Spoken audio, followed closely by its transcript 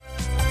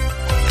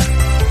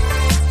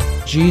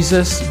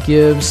Jesus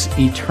gives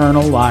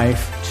eternal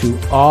life to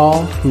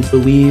all who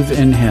believe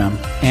in him,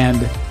 and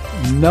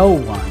no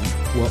one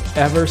will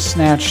ever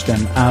snatch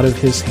them out of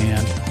his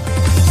hand.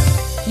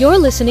 You're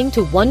listening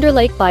to Wonder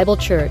Lake Bible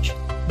Church,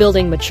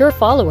 building mature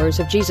followers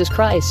of Jesus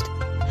Christ.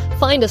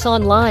 Find us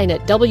online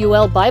at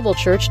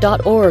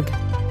wlbiblechurch.org.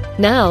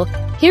 Now,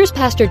 here's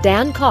Pastor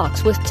Dan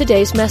Cox with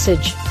today's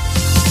message.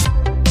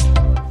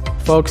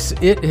 Folks,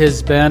 it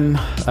has been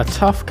a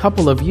tough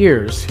couple of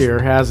years here,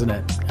 hasn't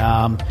it?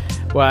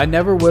 Well, I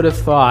never would have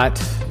thought,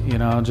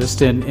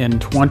 just in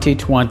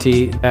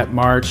 2020, that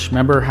March,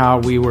 remember how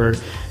we were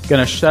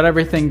going to shut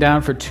everything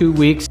down for 2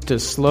 weeks to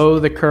slow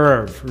the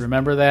curve?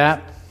 Remember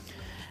that?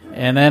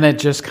 And then it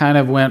just kind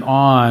of went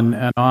on,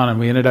 and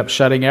we ended up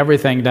shutting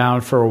everything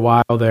down for a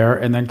while there,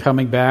 and then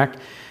coming back.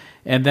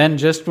 And then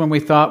just when we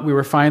thought we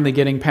were finally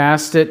getting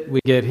past it, we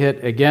get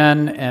hit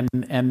again,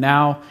 and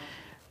now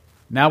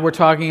we're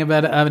talking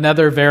about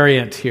another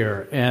variant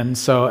here. And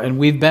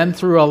we've been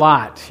through a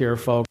lot here,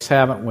 folks,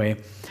 haven't we?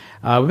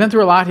 We've been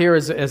through a lot here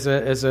as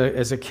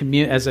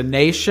a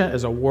nation,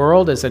 as a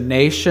world, as a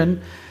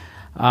nation,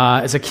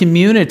 as a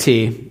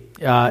community.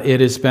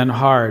 It has been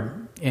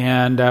hard.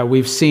 And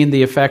we've seen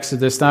the effects of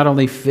this not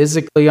only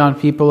physically on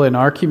people in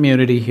our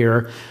community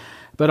here,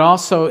 but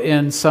also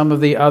in some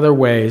of the other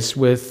ways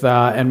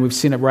and we've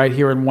seen it right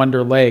here in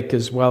Wonder Lake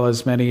as well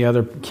as many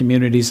other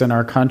communities in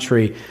our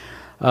country,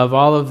 of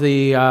all of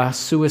the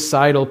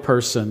suicidal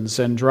persons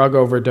and drug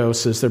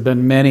overdoses. There have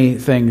been many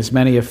things,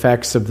 many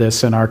effects of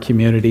this in our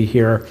community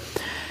here.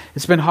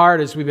 It's been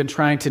hard as we've been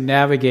trying to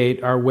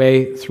navigate our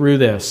way through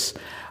this.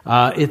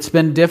 It's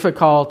been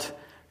difficult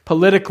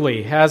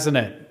politically, hasn't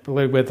it?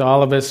 With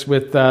all of us,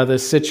 with the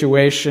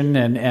situation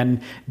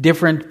and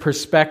different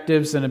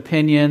perspectives and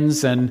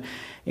opinions, and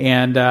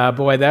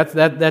boy,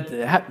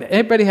 that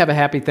anybody have a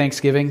happy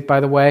Thanksgiving, by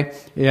the way?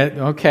 Yeah,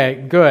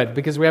 okay, good,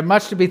 because we have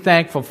much to be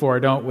thankful for,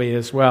 don't we,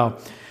 as well?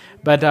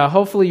 But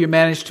hopefully you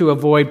managed to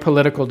avoid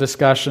political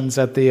discussions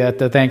at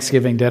the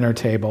Thanksgiving dinner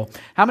table.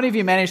 How many of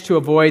you managed to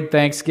avoid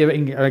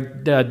Thanksgiving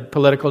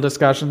political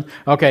discussions?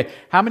 Okay,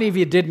 how many of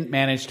you didn't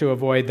manage to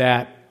avoid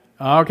that?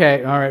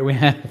 Okay, all right, we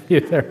had a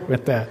few there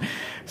with that.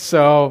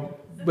 So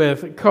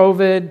with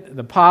COVID,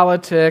 the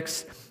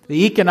politics,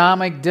 the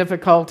economic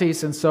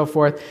difficulties and so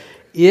forth,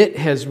 it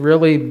has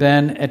really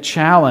been a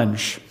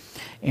challenge.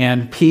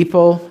 And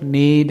people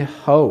need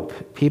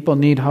hope. People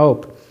need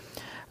hope.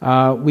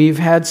 We've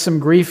had some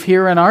grief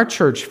here in our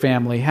church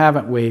family,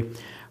 haven't we?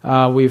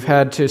 We've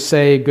had to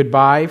say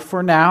goodbye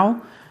for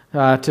now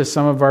to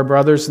some of our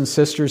brothers and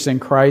sisters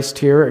in Christ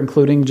here,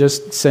 including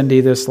just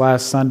Cindy this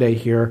last Sunday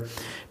here.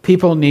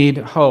 People need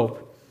hope.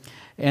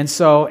 And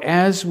so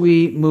as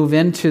we move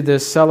into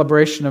this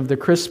celebration of the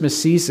Christmas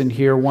season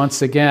here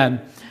once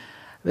again,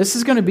 this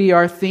is going to be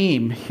our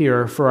theme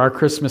here for our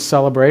Christmas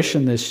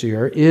celebration this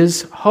year,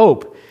 is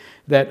hope.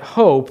 That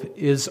hope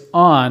is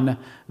on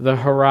the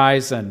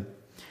horizon.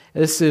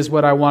 This is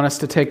what I want us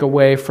to take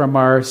away from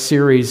our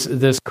series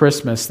this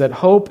Christmas, that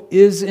hope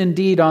is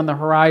indeed on the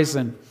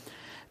horizon,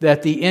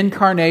 that the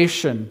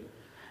incarnation,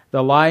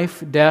 the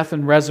life, death,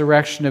 and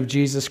resurrection of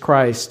Jesus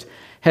Christ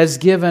has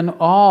given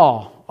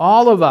all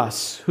of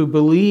us who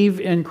believe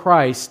in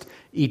Christ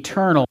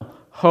eternal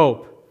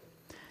hope.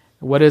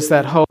 What is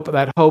that hope?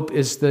 That hope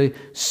is the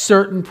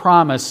certain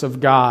promise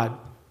of God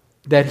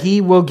that He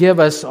will give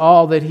us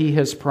all that He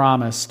has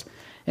promised.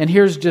 And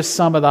here's just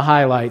some of the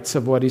highlights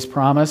of what He's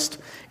promised: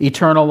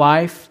 eternal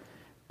life,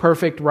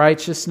 perfect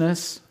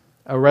righteousness,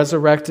 a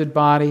resurrected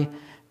body,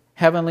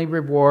 heavenly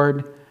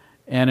reward,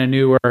 and a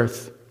new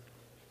earth.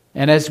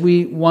 And as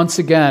we once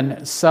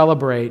again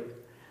celebrate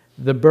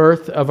the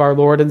birth of our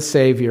Lord and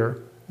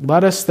Savior,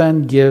 let us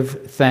then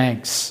give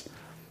thanks.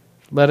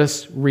 Let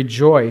us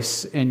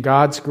rejoice in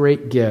God's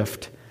great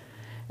gift,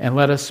 and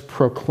let us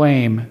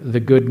proclaim the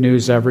good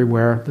news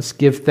everywhere. Let's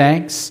give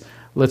thanks,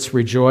 let's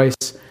rejoice,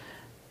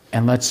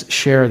 and let's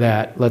share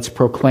that. Let's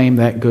proclaim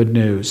that good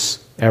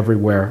news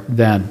everywhere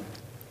then.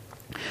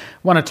 I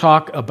want to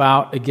talk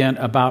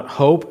about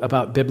hope,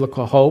 about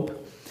biblical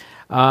hope.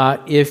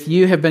 If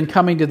you have been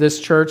coming to this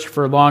church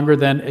for longer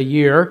than a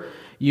year,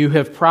 you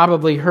have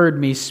probably heard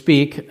me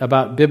speak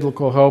about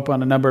biblical hope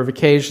on a number of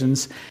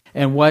occasions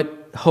and what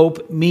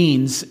hope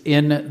means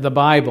in the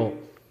Bible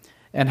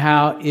and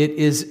how it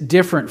is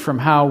different from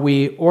how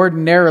we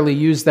ordinarily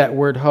use that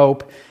word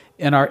hope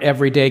in our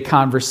everyday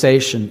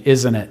conversation,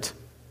 isn't it?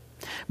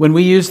 When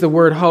we use the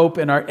word hope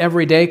in our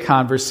everyday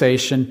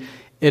conversation,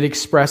 it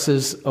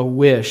expresses a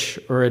wish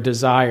or a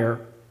desire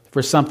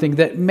for something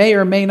that may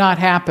or may not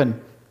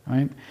happen,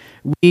 right?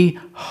 We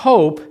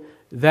hope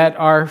that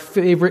our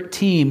favorite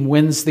team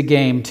wins the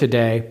game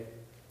today.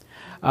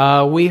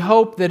 We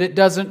hope that it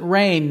doesn't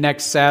rain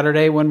next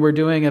Saturday when we're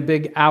doing a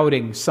big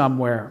outing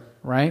somewhere,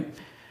 right?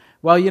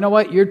 Well, you know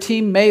what? Your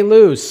team may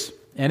lose,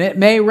 and it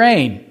may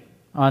rain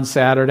on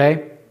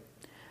Saturday.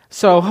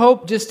 So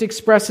hope just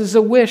expresses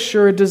a wish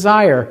or a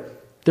desire.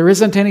 There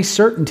isn't any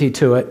certainty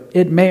to it.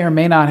 It may or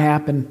may not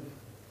happen.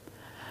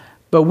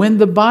 But when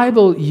the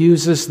Bible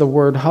uses the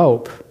word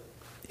hope,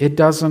 It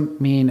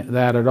doesn't mean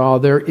that at all.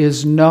 There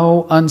is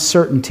no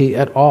uncertainty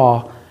at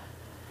all.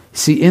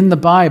 See, in the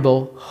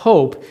Bible,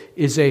 hope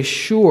is a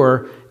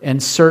sure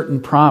and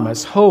certain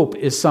promise. Hope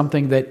is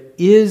something that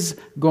is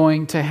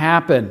going to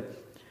happen.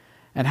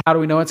 And how do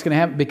we know it's going to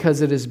happen?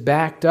 Because it is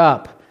backed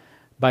up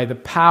by the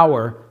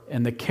power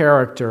and the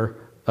character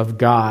of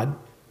God.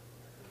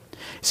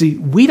 See,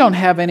 we don't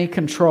have any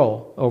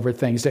control over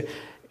things.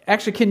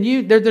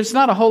 Actually, there's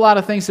not a whole lot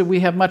of things that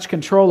we have much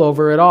control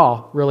over at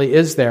all, really,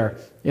 is there,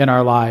 in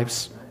our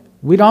lives?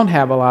 We don't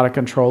have a lot of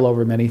control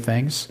over many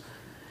things.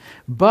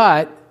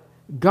 But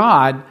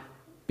God,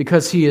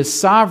 because He is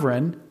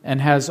sovereign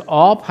and has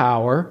all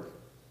power,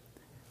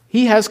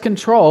 He has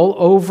control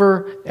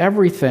over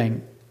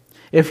everything.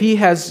 If He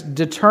has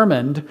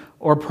determined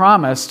or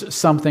promised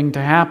something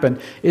to happen,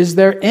 is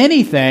there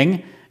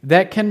anything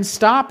that can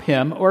stop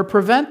Him or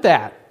prevent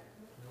that?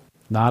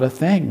 Not a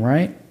thing,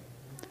 right?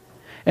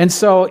 And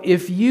so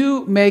if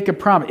you make a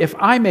promise, if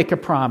I make a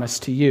promise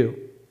to you,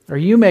 or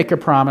you make a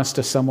promise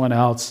to someone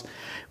else,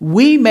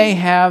 we may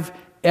have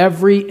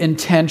every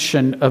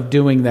intention of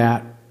doing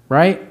that,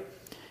 right?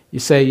 You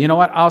say, you know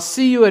what, I'll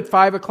see you at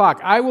 5 o'clock.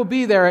 I will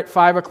be there at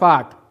 5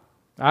 o'clock.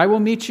 I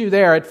will meet you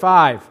there at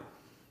 5.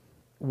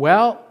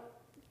 Well,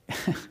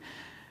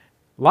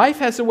 life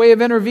has a way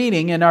of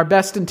intervening in our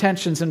best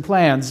intentions and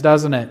plans,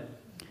 doesn't it?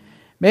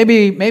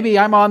 Maybe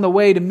I'm on the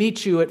way to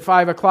meet you at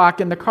 5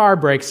 o'clock and the car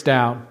breaks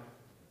down.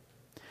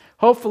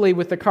 Hopefully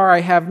with the car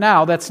I have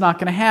now, that's not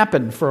going to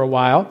happen for a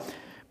while.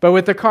 But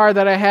with the car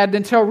that I had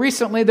until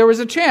recently, there was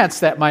a chance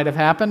that might have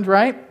happened,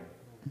 right?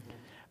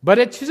 But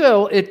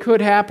it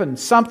could happen.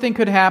 Something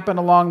could happen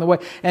along the way.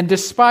 And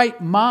despite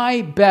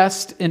my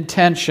best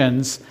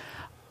intentions,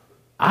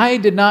 I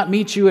did not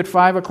meet you at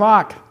 5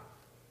 o'clock.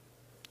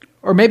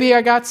 Or maybe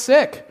I got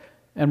sick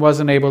and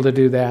wasn't able to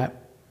do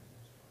that.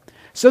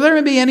 So there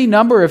may be any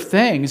number of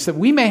things that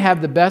we may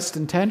have the best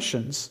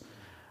intentions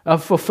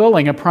of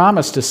fulfilling a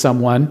promise to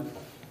someone,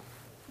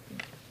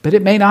 but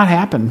it may not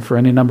happen for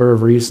any number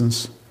of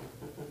reasons.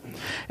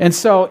 And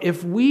so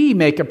if we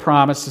make a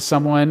promise to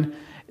someone,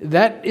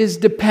 that is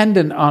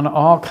dependent on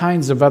all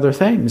kinds of other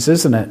things,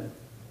 isn't it?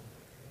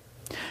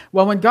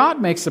 Well, when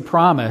God makes a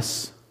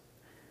promise,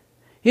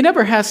 He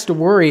never has to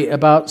worry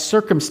about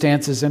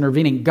circumstances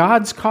intervening.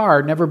 God's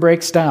car never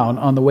breaks down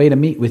on the way to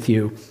meet with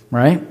you,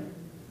 right?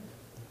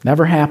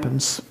 Never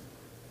happens.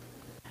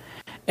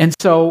 And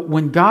so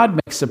when God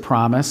makes a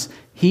promise,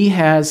 He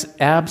has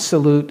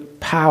absolute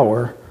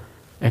power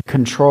and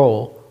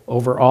control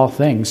over all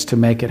things to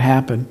make it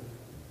happen.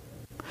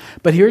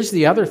 But here's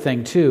the other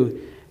thing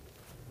too.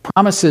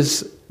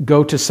 Promises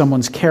go to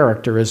someone's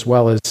character as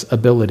well as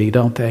ability,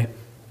 don't they?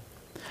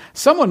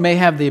 Someone may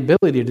have the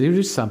ability to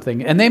do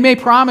something, and they may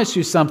promise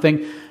you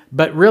something,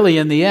 but really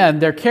in the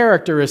end, their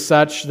character is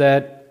such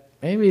that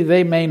maybe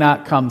they may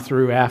not come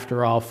through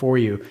after all for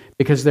you,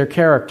 because their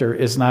character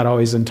is not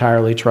always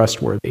entirely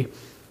trustworthy.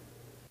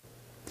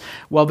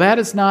 Well, that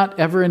is not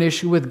ever an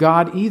issue with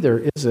God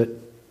either, is it?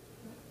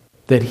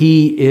 That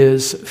He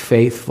is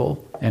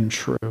faithful and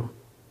true.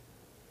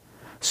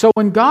 So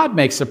when God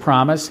makes a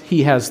promise,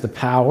 He has the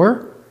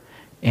power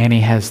and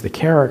He has the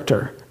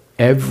character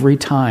every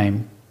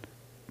time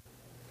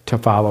to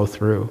follow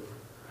through.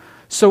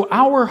 So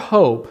our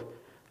hope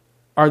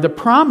are the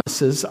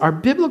promises, our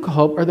biblical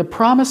hope are the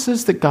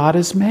promises that God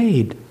has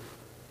made.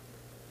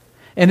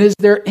 And is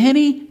there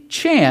any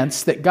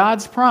chance that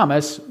God's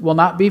promise will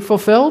not be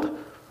fulfilled?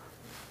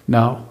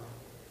 No,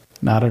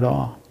 not at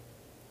all.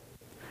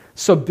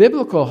 So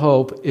biblical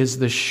hope is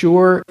the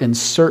sure and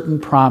certain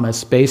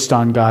promise based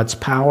on God's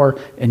power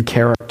and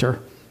character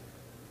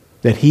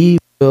that He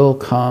will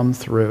come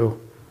through.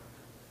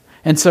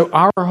 And so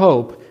our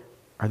hope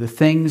are the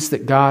things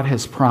that God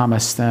has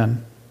promised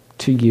then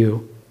to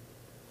you,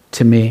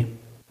 to me.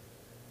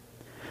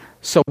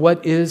 So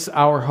what is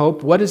our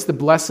hope? What is the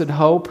blessed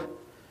hope?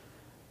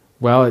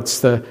 Well, it's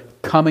the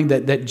coming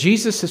that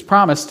Jesus has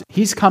promised.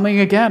 He's coming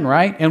again,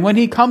 right? And when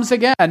He comes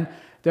again,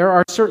 there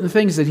are certain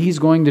things that He's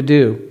going to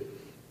do.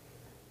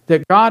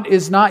 That God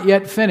is not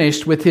yet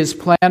finished with His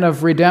plan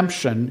of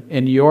redemption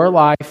in your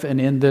life and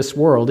in this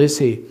world, is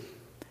He?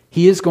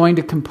 He is going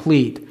to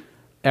complete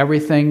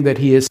everything that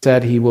He has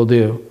said He will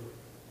do.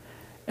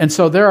 And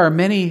so there are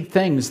many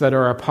things that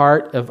are a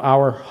part of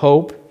our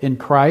hope in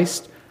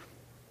Christ.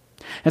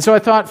 And so I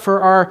thought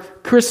for our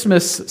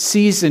Christmas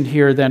season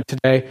here then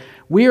today,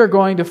 we are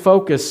going to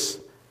focus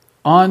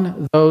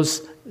on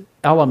those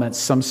elements,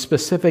 some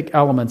specific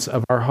elements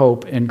of our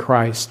hope in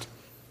Christ.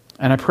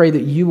 And I pray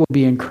that you will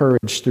be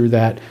encouraged through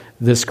that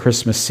this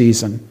Christmas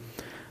season.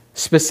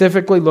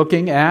 Specifically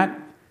looking at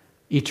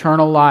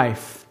eternal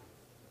life,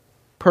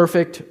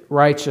 perfect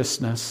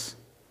righteousness,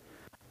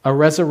 a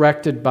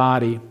resurrected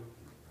body,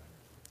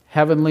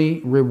 heavenly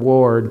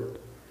reward,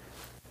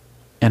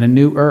 and a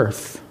new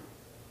earth.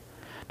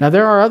 Now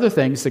there are other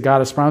things that God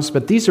has promised,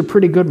 but these are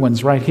pretty good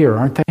ones right here,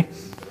 aren't they?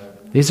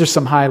 These are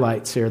some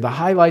highlights here. The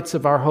highlights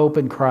of our hope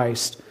in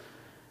Christ.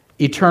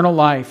 Eternal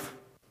life,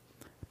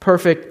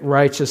 perfect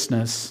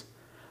righteousness,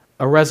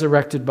 a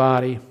resurrected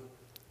body,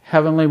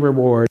 heavenly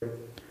reward,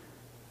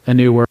 a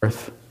new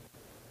earth.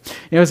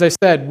 As I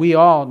said, we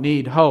all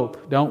need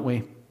hope, don't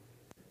we?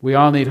 We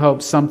all need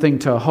hope, something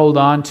to hold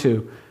on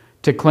to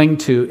cling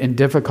to in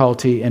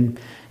difficulty and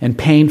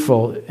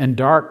painful and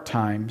dark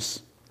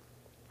times.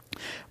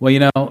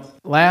 Well,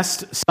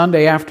 last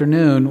Sunday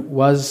afternoon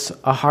was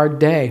a hard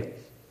day.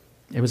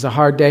 It was a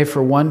hard day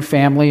for one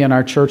family in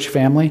our church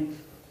family.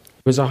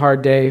 It was a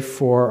hard day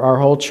for our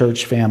whole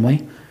church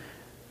family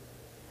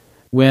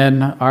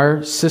when our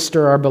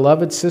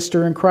beloved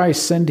sister in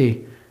Christ,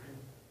 Cindy,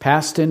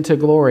 passed into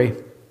glory.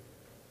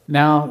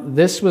 Now,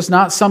 this was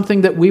not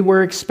something that we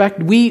were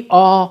expecting. We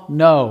all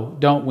know,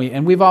 don't we?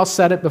 And we've all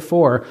said it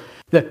before,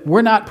 that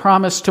we're not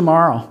promised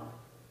tomorrow.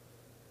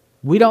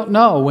 We don't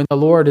know when the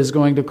Lord is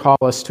going to call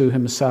us to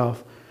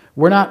Himself.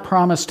 We're not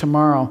promised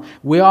tomorrow.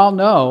 We all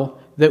know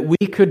that we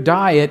could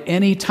die at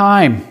any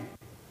time.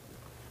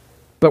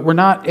 But we're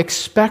not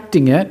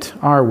expecting it,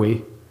 are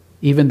we?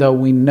 Even though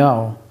we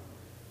know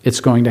it's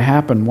going to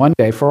happen one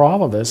day for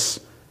all of us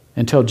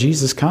until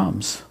Jesus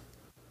comes.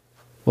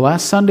 Well,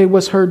 last Sunday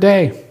was her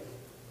day.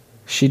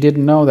 She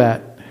didn't know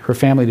that. Her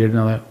family didn't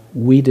know that.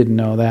 We didn't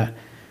know that.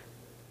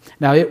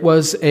 Now, it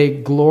was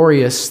a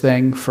glorious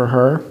thing for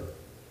her,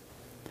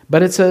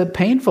 but it's a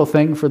painful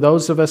thing for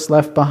those of us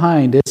left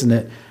behind, isn't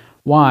it?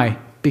 Why?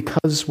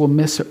 Because we'll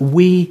miss her.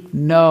 We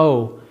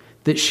know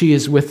that she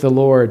is with the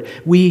Lord.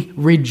 We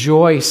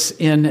rejoice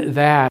in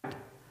that.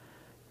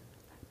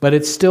 But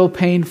it's still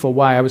painful.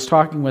 Why? I was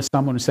talking with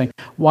someone who was saying,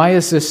 why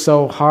is this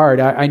so hard?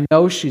 I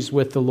know she's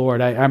with the Lord.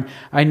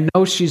 I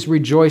know she's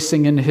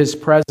rejoicing in His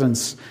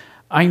presence.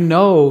 I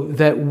know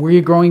that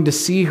we're going to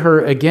see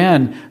her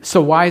again.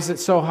 So why is it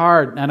so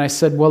hard? And I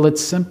said, well,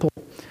 it's simple.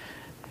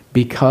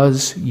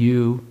 Because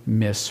you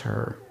miss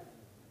her.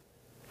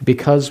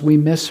 Because we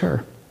miss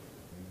her.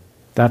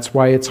 That's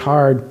why it's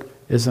hard,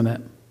 isn't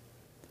it?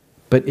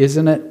 But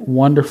isn't it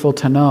wonderful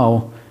to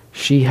know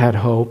she had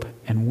hope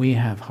and we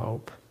have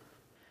hope?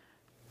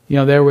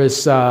 There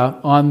was,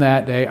 on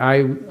that day,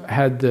 I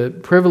had the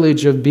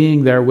privilege of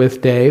being there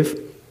with Dave.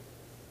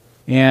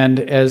 And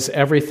as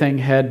everything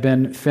had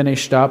been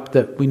finished up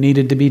that we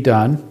needed to be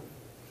done,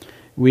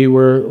 we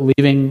were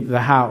leaving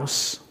the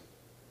house.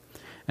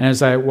 And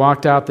as I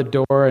walked out the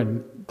door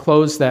and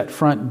closed that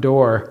front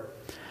door,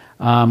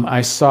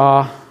 I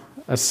saw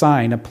a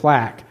sign, a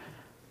plaque,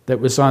 that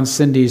was on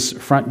Cindy's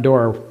front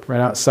door right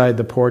outside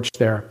the porch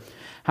there.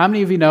 How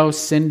many of you know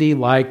Cindy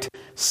liked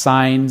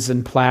signs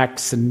and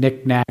plaques and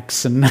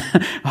knickknacks and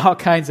all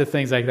kinds of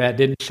things like that,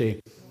 didn't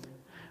she?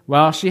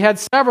 Well, she had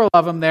several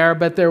of them there,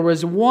 but there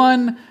was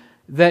one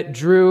that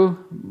drew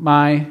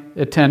my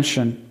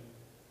attention.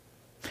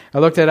 I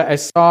looked at it.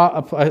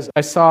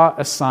 I saw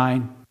a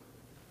sign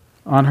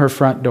on her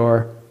front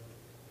door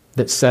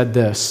that said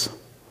this: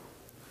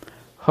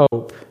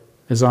 hope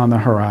is on the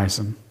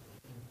horizon.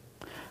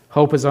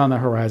 Hope is on the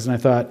horizon. I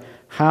thought,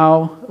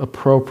 how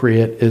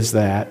appropriate is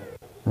that,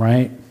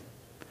 right?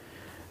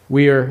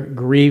 We are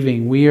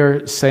grieving. We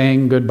are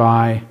saying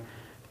goodbye,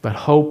 but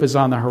hope is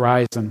on the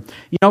horizon.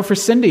 For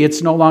Cindy,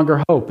 it's no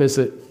longer hope, is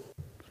it?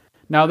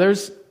 Now,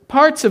 there's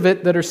parts of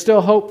it that are still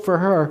hope for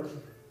her.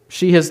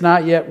 She has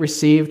not yet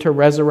received her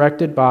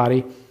resurrected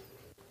body.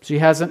 She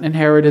hasn't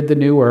inherited the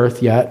new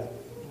earth yet.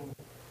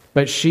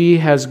 But she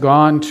has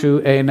gone to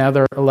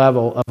another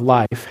level of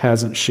life,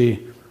 hasn't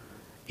she?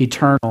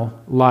 Eternal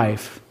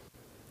life,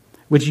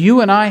 which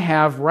you and I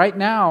have right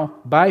now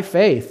by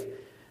faith.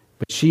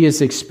 But she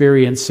is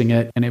experiencing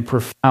it in a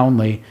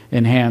profoundly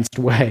enhanced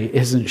way,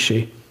 isn't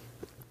she?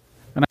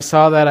 When I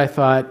saw that, I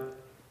thought,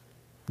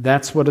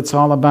 that's what it's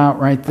all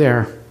about right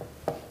there.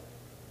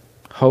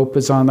 Hope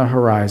is on the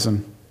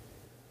horizon.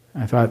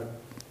 I thought,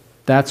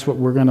 that's what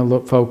we're going to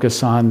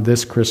focus on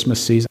this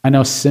Christmas season. I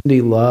know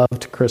Cindy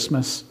loved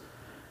Christmas.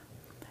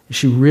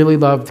 She really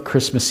loved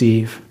Christmas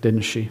Eve,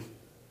 didn't she?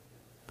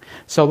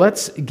 So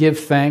let's give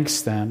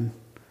thanks then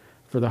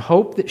for the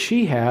hope that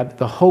she had,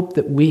 the hope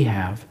that we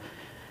have,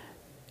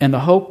 and the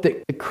hope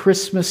that the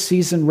Christmas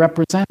season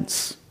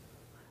represents.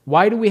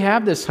 Why do we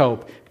have this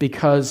hope?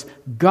 Because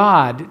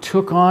God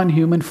took on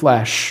human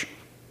flesh,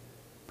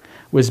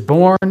 was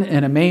born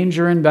in a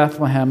manger in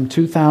Bethlehem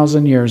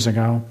 2,000 years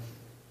ago,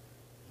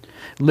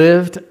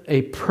 lived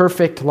a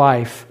perfect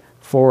life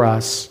for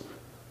us,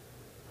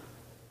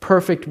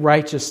 perfect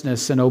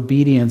righteousness and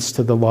obedience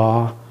to the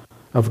law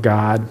of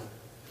God,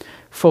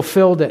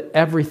 fulfilled it,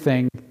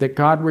 everything that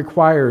God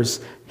requires.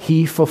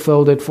 He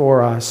fulfilled it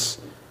for us.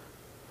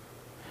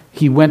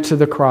 He went to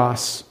the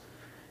cross.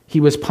 He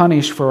was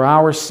punished for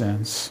our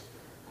sins.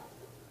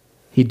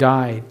 He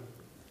died.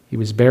 He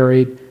was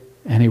buried,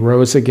 and He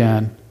rose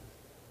again.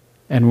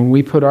 And when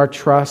we put our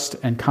trust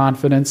and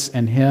confidence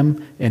in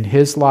Him, in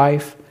His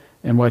life,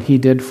 and what He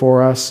did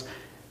for us,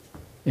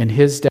 in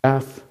His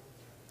death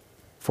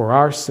for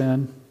our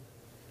sin,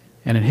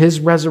 and in His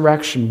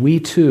resurrection, we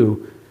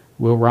too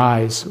will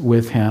rise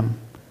with Him.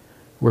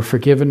 We're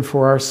forgiven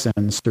for our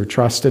sins through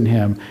trust in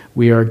Him.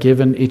 We are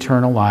given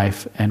eternal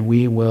life, and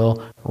we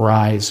will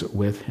rise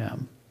with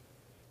Him.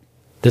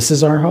 This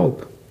is our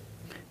hope.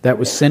 That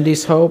was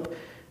Cindy's hope.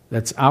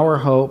 That's our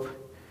hope.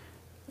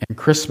 And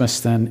Christmas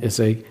then is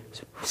a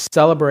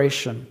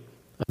celebration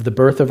of the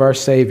birth of our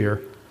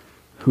Savior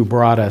who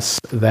brought us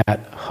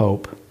that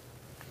hope.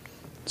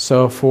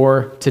 So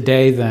for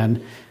today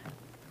then,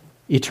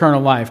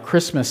 eternal life.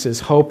 Christmas is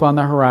hope on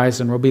the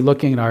horizon. We'll be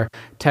looking at our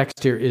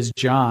text here is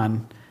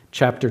John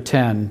chapter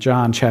 10,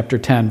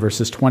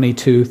 verses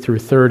 22 through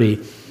 30.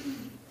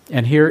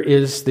 And here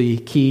is the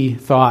key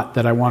thought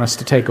that I want us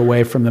to take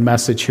away from the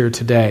message here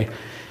today.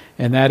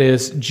 And that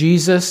is,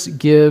 Jesus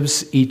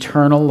gives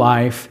eternal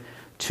life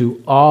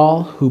to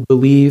all who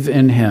believe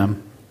in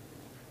him.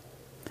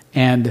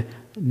 And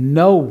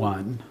no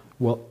one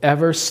will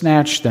ever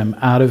snatch them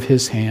out of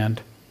his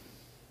hand.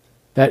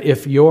 That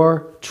if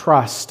your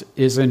trust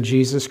is in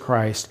Jesus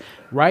Christ,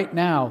 right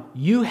now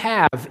you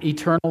have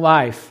eternal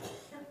life.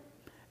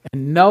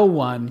 And no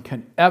one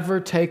can ever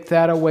take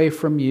that away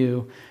from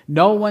you.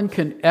 No one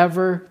can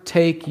ever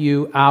take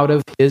you out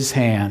of his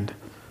hand.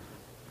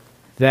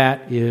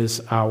 That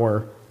is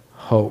our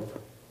hope.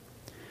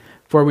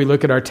 Before we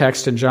look at our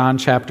text in John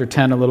chapter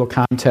 10, a little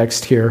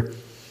context here.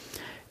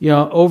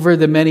 Over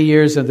the many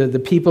years of the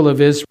people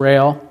of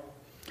Israel,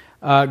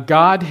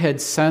 God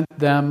had sent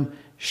them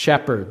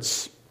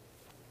shepherds.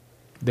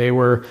 They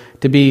were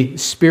to be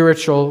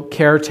spiritual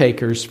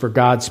caretakers for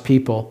God's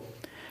people.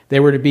 They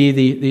were to be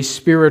the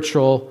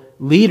spiritual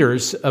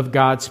leaders of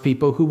God's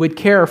people who would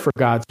care for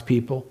God's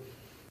people.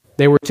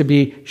 They were to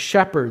be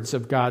shepherds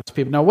of God's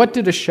people. Now, what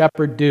did a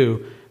shepherd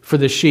do for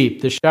the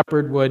sheep? The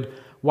shepherd would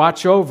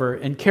watch over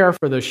and care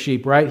for those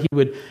sheep, right? He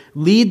would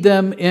lead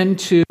them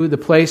into the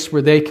place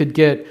where they could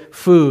get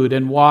food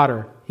and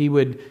water. He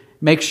would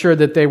make sure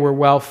that they were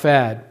well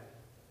fed.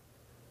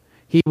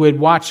 He would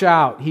watch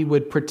out. He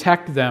would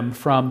protect them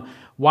from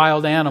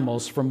wild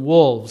animals, from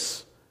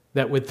wolves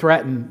that would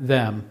threaten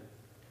them.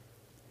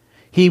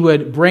 He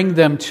would bring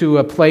them to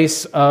a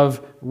place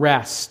of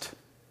rest.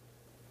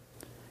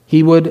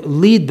 He would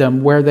lead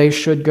them where they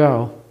should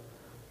go.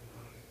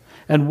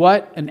 And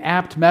what an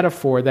apt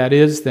metaphor that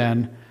is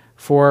then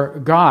for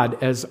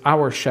God as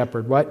our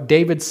shepherd. What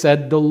David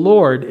said, the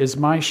Lord is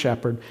my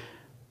shepherd.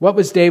 What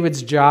was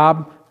David's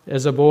job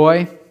as a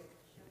boy?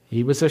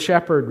 He was a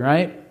shepherd,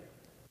 right?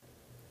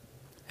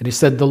 And he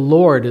said, the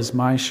Lord is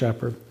my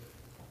shepherd.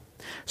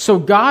 So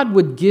God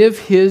would give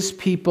his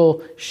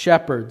people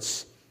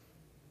shepherds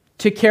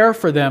to care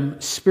for them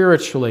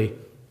spiritually,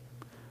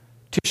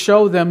 to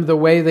show them the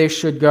way they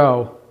should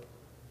go,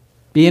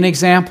 be an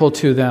example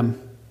to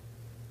them,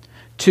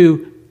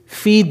 to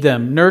feed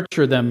them,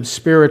 nurture them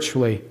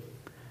spiritually,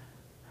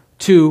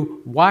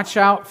 to watch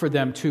out for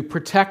them, to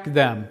protect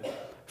them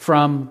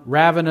from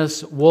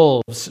ravenous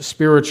wolves,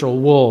 spiritual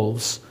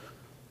wolves,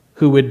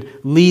 who would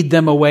lead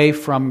them away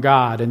from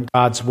God and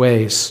God's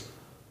ways.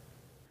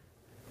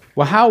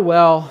 Well, how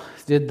well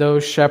did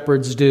those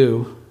shepherds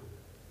do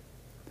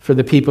for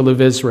the people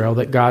of Israel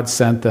that God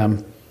sent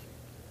them?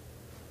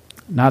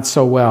 Not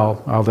so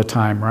well all the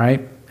time,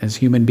 right? As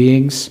human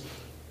beings,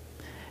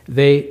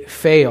 they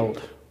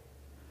failed.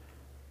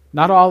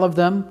 Not all of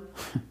them,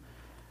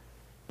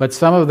 but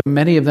some of them,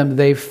 many of them,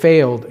 they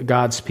failed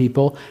God's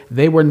people.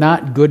 They were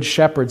not good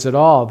shepherds at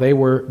all. They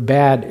were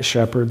bad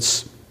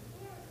shepherds.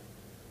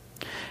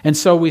 And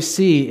so we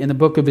see in the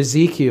book of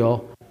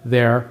Ezekiel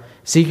there,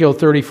 Ezekiel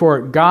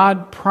 34,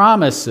 God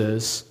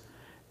promises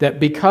that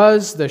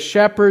because the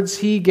shepherds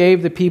he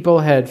gave the people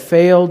had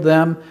failed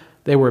them,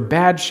 they were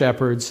bad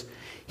shepherds,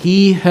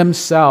 he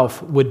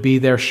himself would be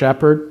their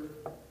shepherd.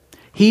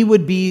 He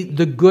would be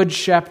the good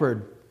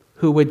shepherd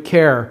who would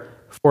care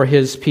for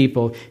his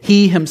people.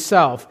 He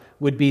himself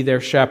would be their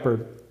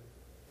shepherd.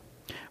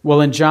 Well,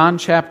 in John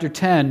chapter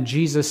 10,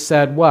 Jesus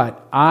said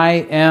what?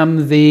 I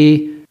am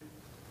the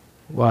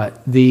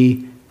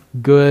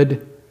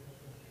good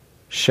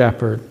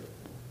shepherd.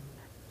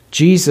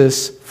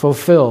 Jesus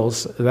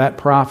fulfills that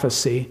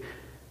prophecy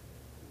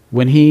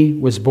when he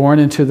was born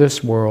into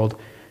this world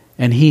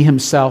and he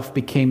himself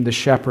became the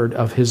shepherd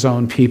of his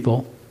own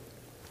people,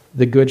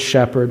 the good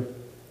shepherd.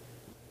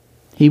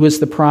 He was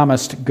the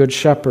promised good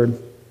shepherd.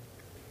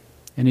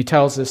 And he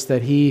tells us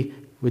that he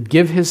would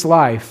give his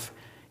life.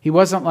 He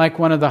wasn't like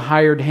one of the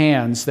hired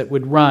hands that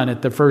would run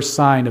at the first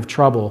sign of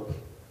trouble.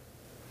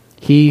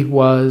 He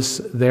was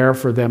there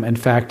for them. In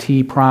fact,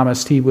 he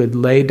promised he would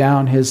lay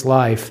down his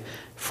life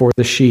for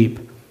the sheep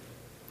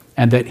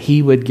and that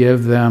he would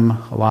give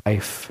them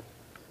life,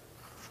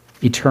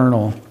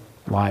 eternal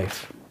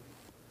life.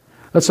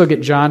 Let's look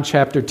at John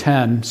chapter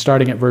 10,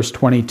 starting at verse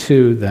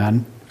 22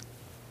 then.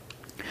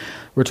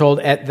 We're told,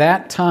 at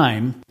that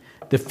time,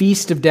 the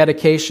feast of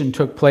dedication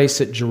took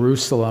place at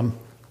Jerusalem,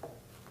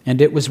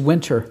 and it was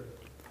winter.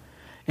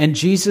 And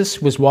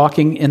Jesus was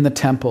walking in the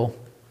temple,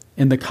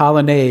 in the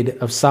colonnade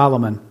of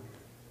Solomon.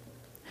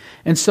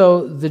 And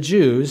so the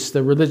Jews,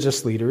 the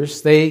religious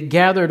leaders, they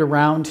gathered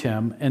around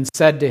him and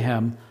said to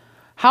him,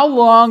 how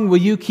long will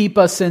you keep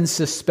us in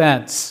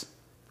suspense?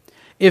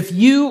 If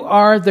you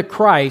are the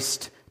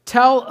Christ,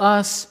 tell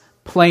us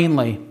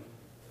plainly.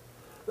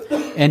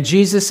 And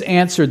Jesus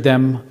answered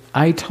them,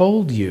 I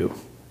told you,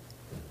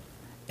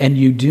 and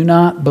you do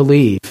not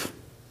believe.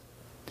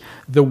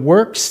 The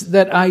works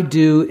that I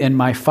do in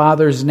my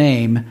Father's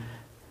name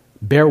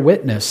bear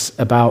witness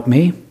about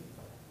me.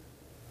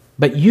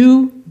 But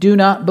you do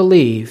not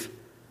believe,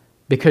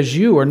 because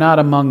you are not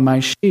among my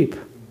sheep.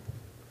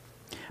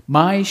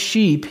 My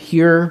sheep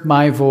hear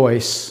my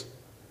voice,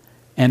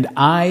 and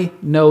I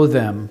know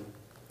them,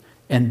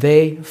 and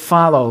they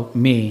follow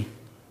me.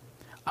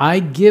 I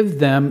give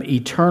them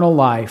eternal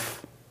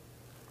life,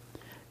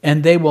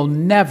 and they will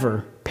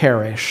never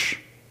perish,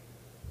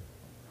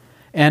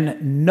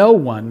 and no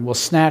one will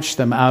snatch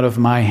them out of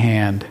my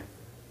hand.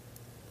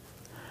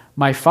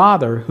 My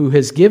Father, who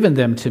has given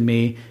them to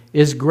me,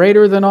 is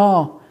greater than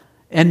all,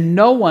 and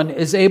no one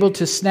is able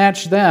to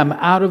snatch them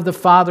out of the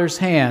Father's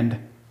hand.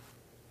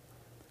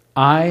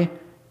 I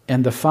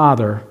and the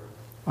Father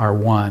are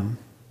one.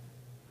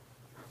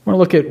 I want to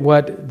look at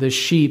what the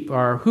sheep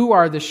are. Who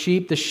are the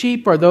sheep? The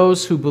sheep are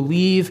those who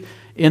believe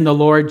in the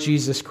Lord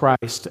Jesus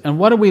Christ. And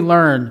what do we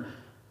learn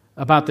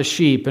about the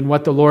sheep and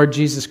what the Lord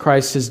Jesus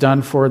Christ has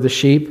done for the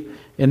sheep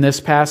in this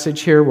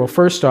passage here? Well,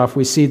 first off,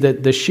 we see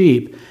that the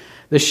sheep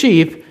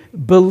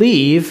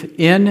believe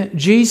in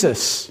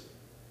Jesus.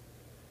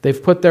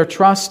 They've put their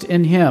trust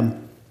in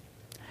Him.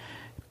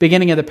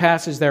 Beginning of the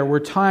passage there, we're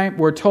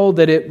told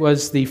that it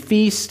was the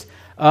Feast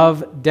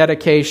of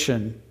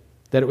Dedication,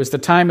 that it was the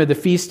time of the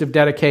Feast of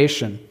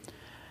Dedication.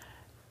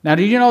 Now,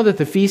 did you know that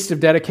the Feast of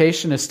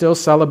Dedication is still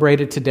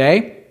celebrated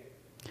today?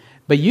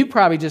 But you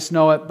probably just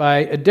know it by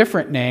a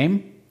different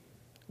name.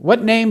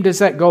 What name does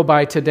that go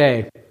by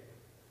today?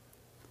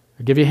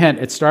 I'll give you a hint.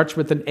 It starts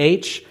with an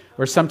H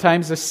or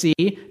sometimes a C,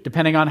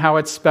 depending on how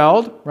it's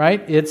spelled,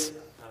 right? It's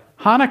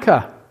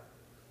Hanukkah.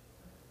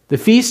 The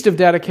Feast of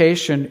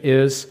Dedication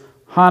is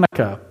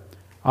Hanukkah,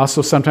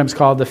 also sometimes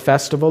called the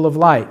Festival of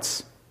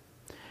Lights,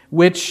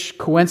 which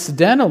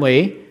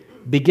coincidentally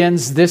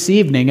begins this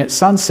evening at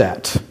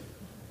sunset.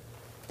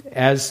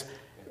 As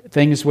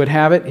things would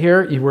have it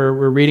here,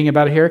 we're reading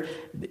about it here,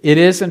 it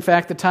is in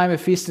fact the time of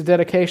Feast of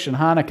Dedication,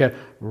 Hanukkah,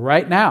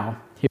 right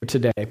now, here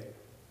today.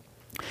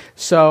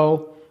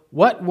 So,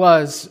 what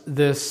was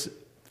this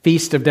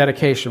Feast of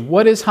Dedication?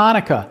 What is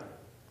Hanukkah?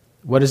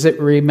 What is it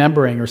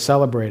remembering or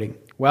celebrating?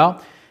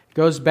 Well, it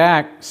goes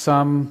back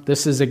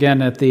this is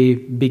again at the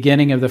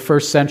beginning of the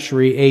 1st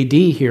century AD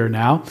here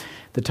now,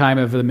 the time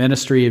of the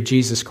ministry of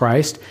Jesus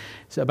Christ.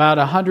 It's about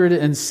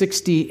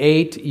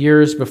 168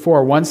 years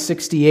before,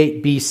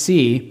 168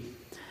 BC,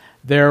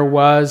 there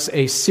was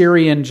a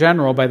Syrian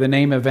general by the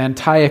name of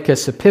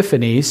Antiochus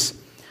Epiphanes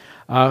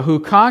who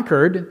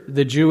conquered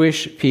the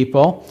Jewish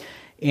people,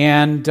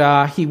 and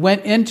he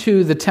went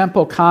into the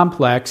temple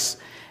complex,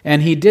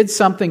 and he did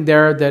something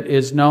there that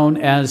is known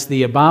as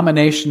the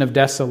Abomination of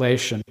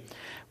Desolation,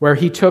 where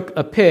he took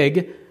a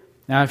pig.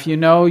 Now, if you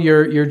know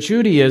your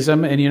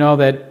Judaism, and you know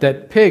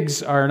that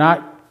pigs are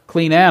not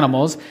clean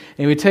animals, and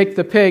he would take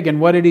the pig, and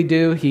what did he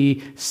do?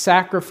 He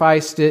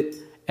sacrificed it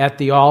at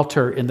the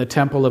altar in the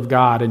temple of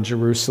God in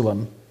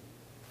Jerusalem.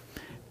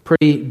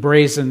 Pretty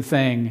brazen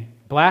thing,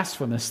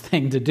 blasphemous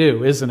thing to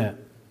do, isn't it?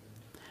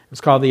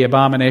 It's called the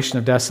Abomination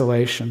of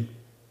Desolation.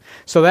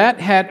 So that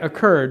had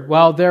occurred.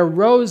 Well, there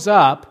rose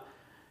up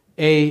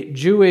a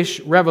Jewish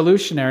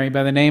revolutionary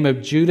by the name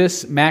of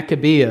Judas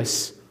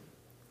Maccabeus,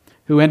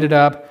 who ended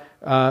up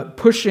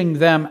pushing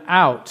them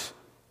out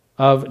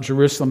of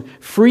Jerusalem,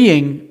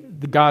 freeing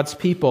God's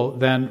people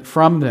then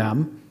from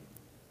them.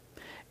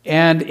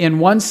 And in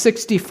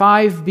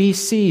 165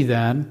 BC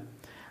then,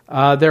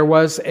 there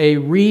was a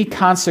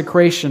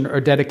reconsecration or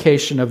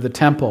dedication of the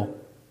temple.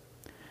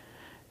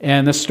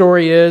 And the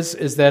story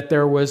is that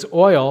there was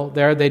oil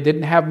there. They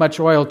didn't have much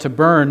oil to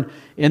burn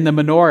in the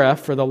menorah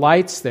for the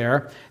lights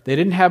there. They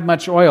didn't have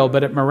much oil,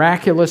 but it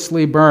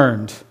miraculously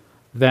burned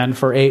then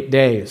for 8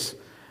 days.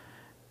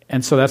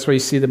 And so that's where you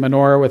see the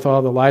menorah with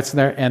all the lights in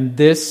there. And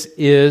this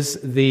is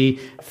the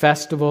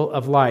Festival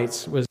of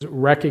Lights, was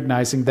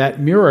recognizing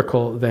that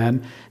miracle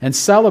then and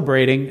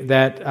celebrating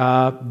that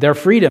their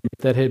freedom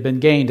that had been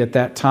gained at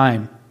that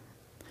time.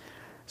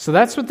 So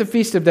that's what the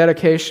Feast of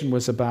Dedication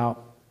was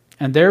about.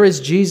 And there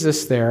is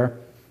Jesus there.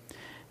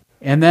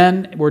 And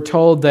then we're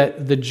told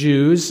that the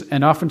Jews,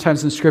 and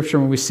oftentimes in Scripture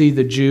when we see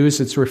the Jews,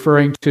 it's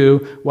referring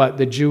to what?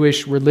 The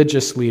Jewish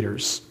religious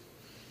leaders,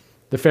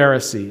 the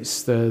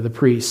Pharisees, the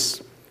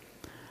priests.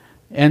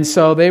 And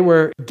so they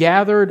were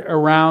gathered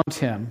around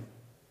him.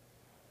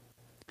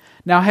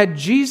 Now, had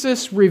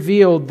Jesus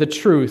revealed the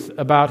truth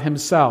about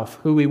himself,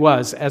 who he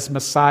was, as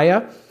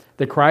Messiah,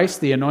 the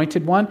Christ, the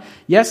Anointed One?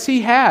 Yes,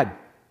 he had.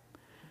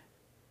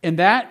 In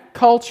that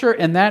culture,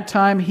 in that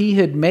time, he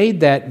had made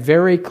that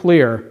very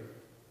clear,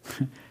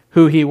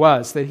 who he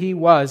was, that he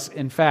was,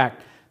 in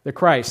fact, the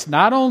Christ.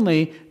 Not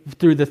only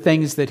through the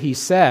things that he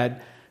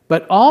said,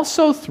 but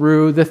also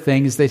through the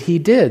things that he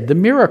did, the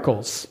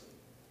miracles.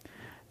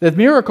 The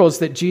miracles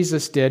that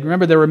Jesus did,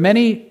 remember there were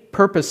many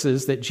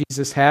purposes that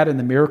Jesus had in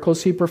the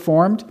miracles he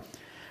performed,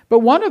 but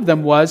one of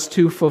them was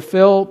to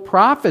fulfill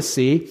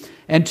prophecy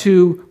and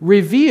to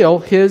reveal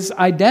his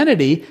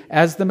identity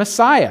as the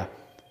Messiah.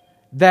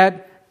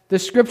 That the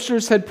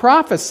Scriptures had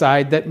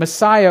prophesied that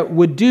Messiah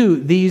would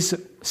do these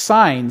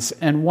signs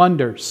and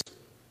wonders.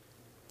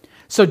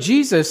 So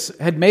Jesus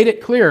had made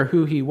it clear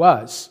who he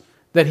was,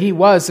 that he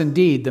was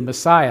indeed the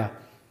Messiah.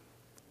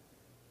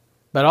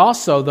 But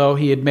also, though,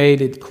 he had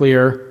made it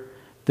clear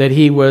that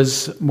he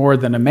was more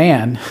than a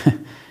man,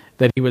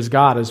 that he was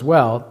God as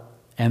well,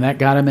 and that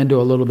got him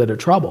into a little bit of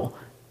trouble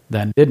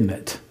then, didn't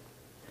it?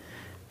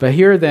 But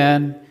here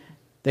then,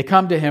 they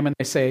come to him and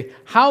they say,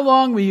 "How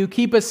long will you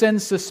keep us in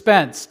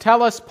suspense?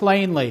 Tell us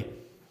plainly."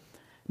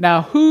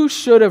 Now, who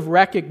should have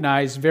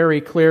recognized very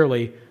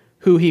clearly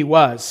who he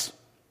was?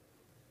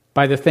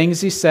 By the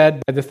things he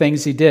said, by the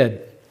things he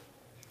did.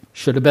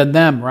 Should have been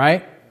them,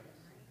 right?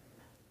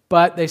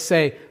 But they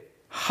say,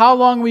 "How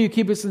long will you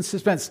keep us in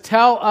suspense?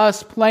 Tell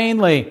us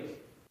plainly."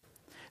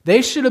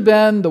 They should have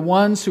been the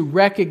ones who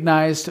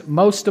recognized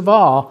most of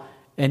all,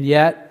 and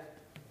yet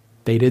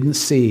they didn't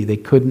see, they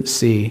couldn't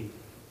see.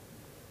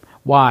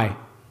 Why?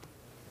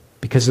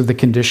 Because of the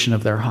condition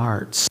of their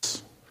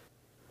hearts.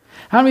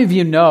 How many of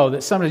you know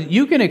that sometimes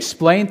you can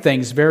explain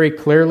things very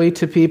clearly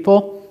to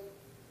people,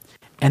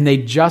 and they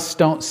just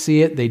don't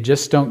see it, they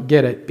just don't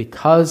get it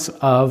because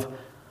of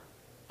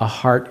a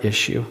heart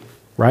issue,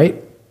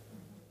 right?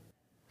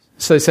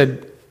 So they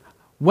said,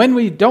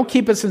 don't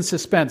keep us in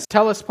suspense.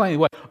 Tell us plainly,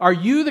 what? Are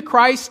you the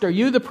Christ? Are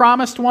you the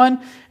promised one?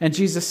 And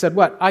Jesus said,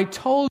 what? I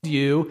told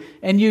you,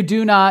 and you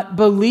do not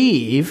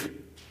believe.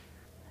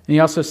 And he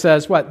also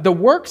says, what? The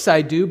works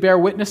I do bear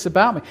witness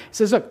about me. He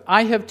says, look,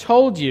 I have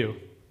told you,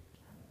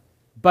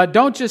 but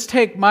don't just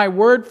take my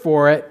word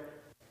for it.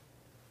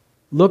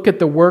 Look at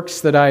the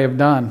works that I have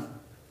done.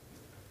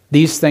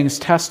 These things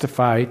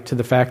testify to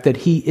the fact that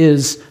he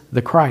is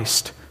the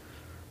Christ,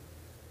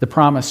 the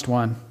promised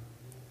one.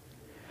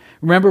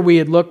 Remember, we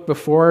had looked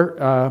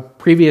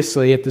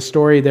previously at the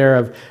story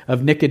there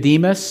of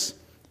Nicodemus.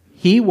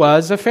 He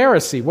was a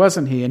Pharisee,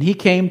 wasn't he? And he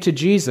came to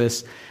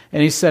Jesus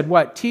and he said,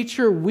 what?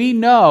 Teacher, we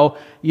know,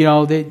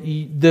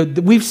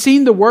 that we've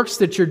seen the works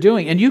that you're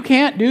doing, and you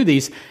can't do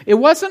these. It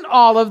wasn't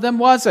all of them,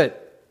 was it?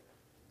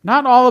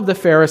 Not all of the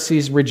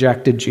Pharisees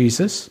rejected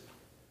Jesus.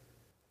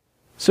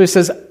 So he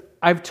says,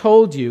 I've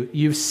told you,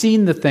 you've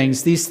seen the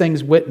things, these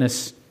things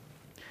witness,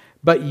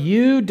 but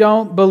you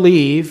don't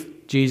believe.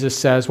 Jesus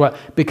says, what?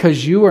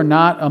 Because you are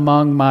not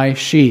among my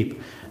sheep.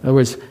 In other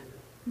words,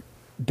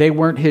 they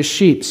weren't his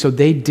sheep, so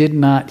they did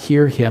not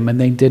hear him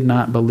and they did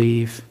not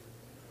believe.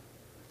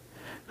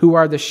 Who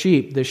are the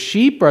sheep? The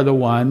sheep are the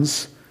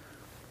ones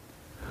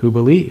who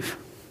believe.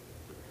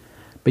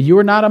 But you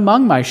are not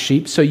among my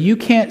sheep, so you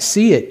can't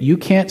see it. You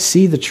can't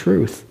see the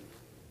truth.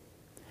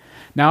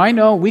 Now, I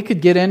know we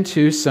could get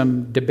into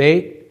some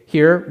debate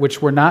here,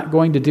 which we're not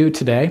going to do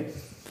today,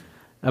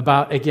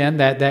 about, again,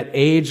 that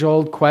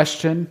age-old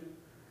question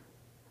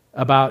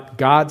about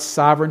God's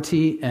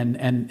sovereignty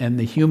and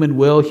the human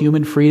will,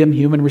 human freedom,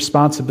 human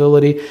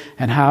responsibility,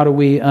 and how do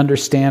we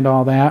understand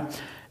all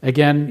that.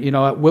 Again,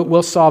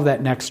 we'll solve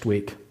that next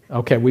week.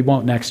 Okay, we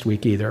won't next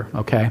week either,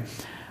 okay?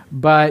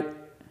 But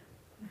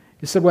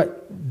he said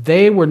what?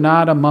 They were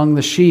not among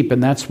the sheep,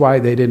 and that's why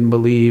they didn't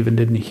believe and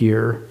didn't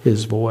hear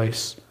his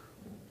voice.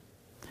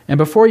 And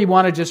before you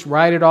want to just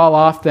write it all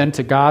off then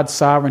to God's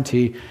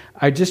sovereignty,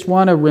 I just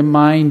want to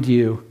remind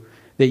you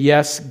that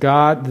yes,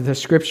 the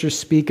Scriptures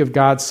speak of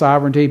God's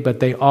sovereignty, but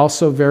they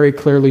also very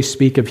clearly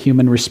speak of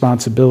human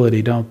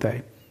responsibility, don't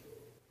they?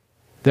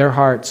 Their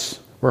hearts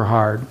were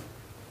hard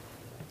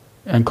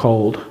and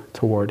cold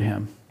toward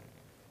him.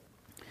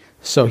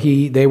 So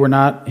they were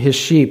not his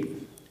sheep.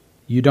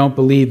 You don't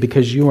believe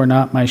because you are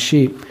not my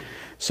sheep.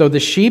 So the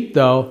sheep,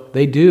 though,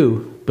 they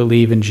do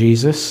believe in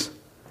Jesus. It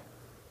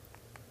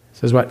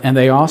says what? And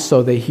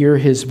they hear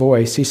his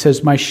voice. He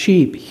says, my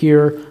sheep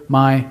hear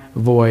my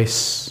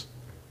voice.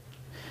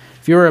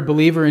 If you're a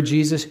believer in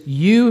Jesus,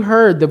 you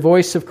heard the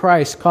voice of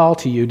Christ call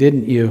to you,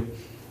 didn't you?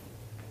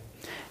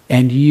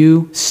 And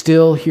you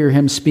still hear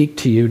him speak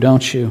to you,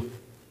 don't you?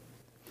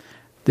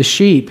 The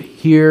sheep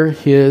hear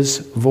his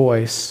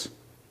voice.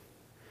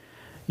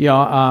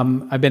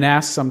 I've been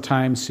asked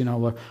sometimes,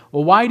 well,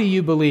 why do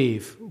you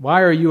believe?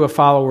 Why are you a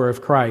follower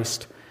of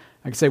Christ?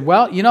 I can say,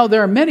 well,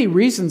 there are many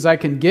reasons I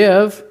can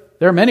give.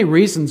 There are many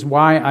reasons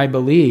why I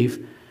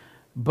believe.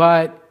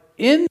 But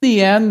in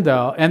the end,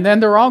 though, and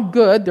then they're all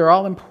good, they're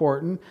all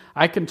important.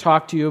 I can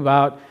talk to you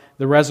about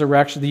the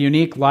resurrection, the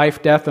unique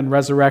life, death, and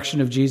resurrection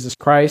of Jesus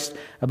Christ,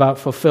 about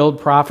fulfilled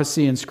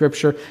prophecy in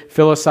Scripture,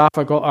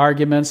 philosophical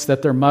arguments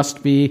that there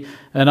must be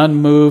an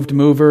unmoved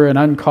mover, an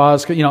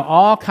uncaused,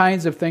 all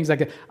kinds of things like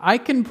that. I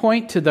can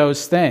point to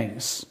those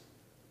things,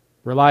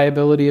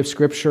 reliability of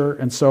Scripture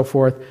and so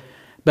forth.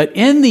 But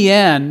in the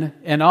end,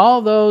 and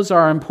all those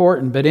are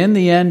important, but in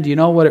the end, do you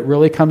know what it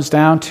really comes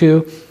down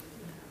to?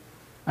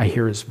 I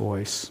hear his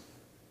voice.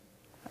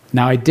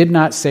 Now, I did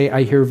not say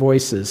I hear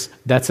voices.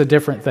 That's a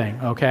different thing,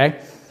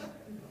 okay?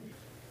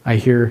 I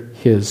hear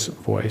his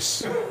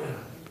voice.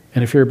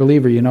 And if you're a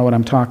believer, you know what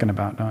I'm talking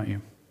about, don't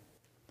you?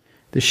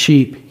 The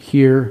sheep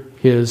hear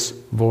his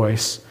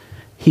voice.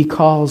 He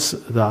calls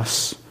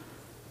thus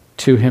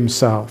to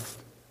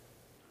himself.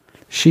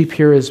 Sheep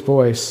hear his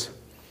voice.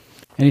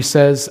 And he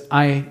says,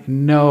 I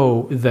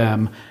know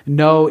them.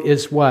 Know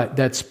is what?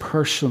 That's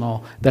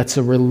personal. That's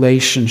a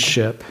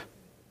relationship.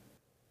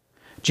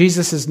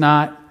 Jesus is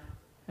not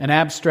an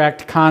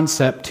abstract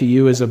concept to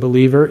you as a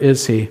believer,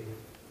 is he?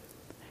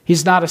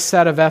 He's not a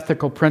set of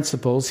ethical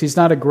principles. He's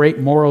not a great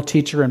moral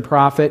teacher and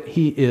prophet.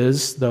 He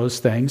is those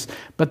things.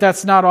 But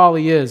that's not all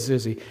he is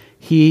he?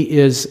 He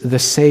is the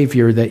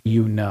Savior that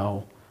you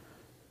know,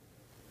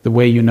 the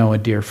way you know a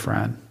dear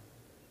friend.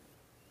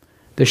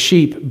 The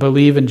sheep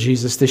believe in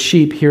Jesus. The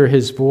sheep hear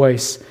his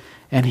voice,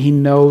 and he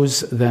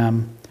knows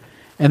them.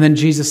 And then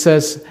Jesus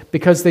says,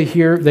 because they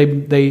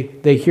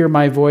hear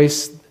my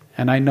voice,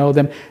 and I know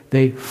them,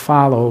 they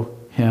follow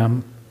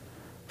him.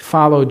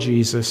 Follow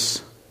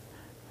Jesus.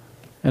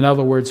 In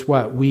other words,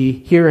 what? We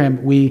hear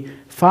him, we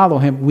follow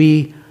him,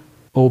 we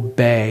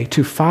obey.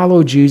 To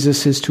follow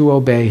Jesus is to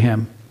obey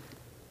him.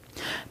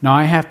 Now,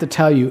 I have to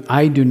tell you,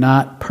 I do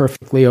not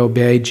perfectly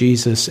obey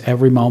Jesus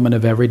every moment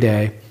of every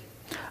day.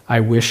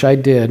 I wish I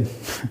did.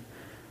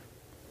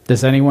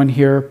 Does anyone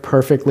here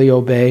perfectly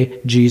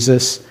obey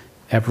Jesus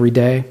every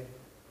day?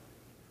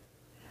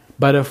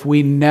 But if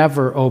we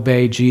never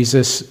obey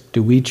Jesus,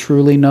 do we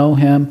truly know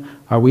him?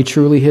 Are we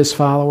truly his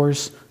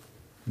followers?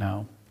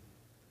 No.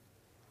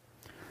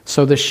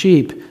 So the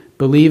sheep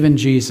believe in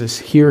Jesus,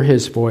 hear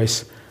his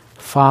voice,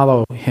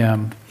 follow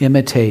him,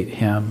 imitate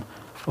him,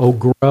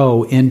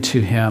 grow into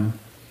him,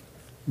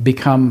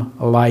 become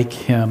like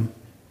him.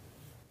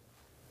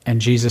 And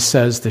Jesus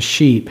says the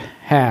sheep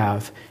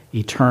have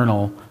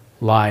eternal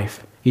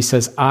life. He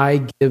says,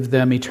 I give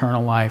them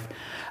eternal life.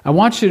 I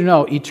want you to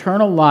know,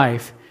 eternal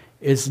life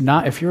is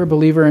not, if you're a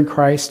believer in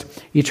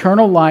Christ,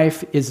 eternal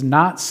life is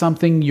not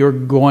something you're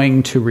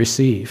going to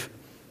receive.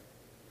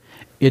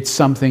 It's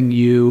something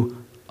you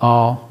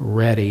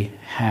already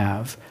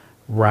have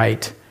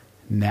right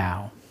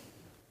now.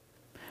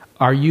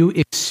 Are you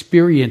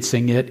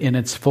experiencing it in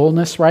its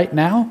fullness right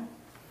now?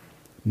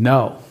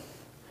 No.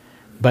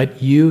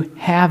 But you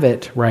have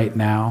it right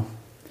now.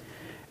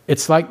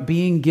 It's like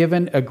being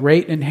given a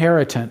great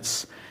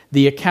inheritance.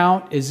 The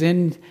account is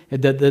in,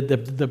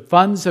 the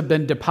funds have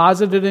been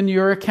deposited in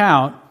your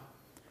account,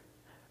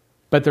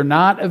 but they're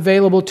not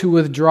available to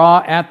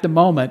withdraw at the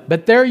moment.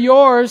 But they're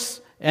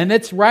yours, and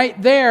it's right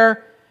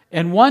there.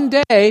 And one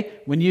day,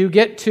 when you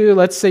get to,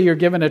 let's say you're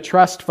given a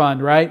trust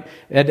fund, right?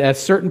 At a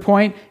certain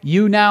point,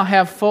 you now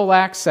have full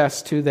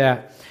access to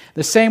that.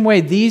 The same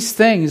way, these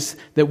things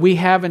that we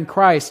have in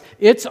Christ,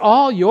 it's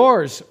all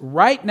yours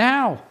right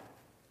now.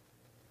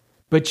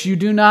 But you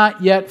do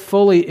not yet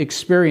fully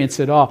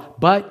experience it all.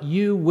 But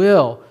you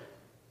will.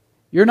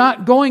 You're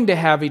not going to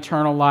have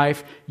eternal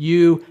life.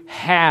 You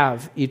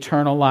have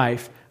eternal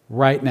life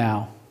right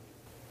now.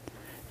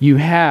 You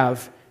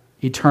have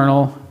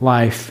eternal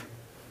life.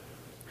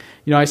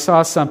 You know, I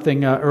saw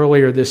something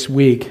earlier this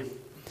week.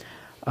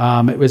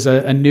 It was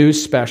a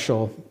news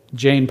special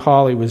Jane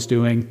Pauley was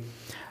doing.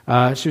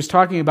 She was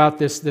talking about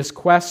this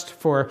quest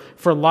for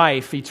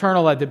life,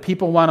 eternal life, that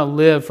people want to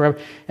live forever,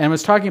 and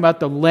was talking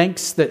about the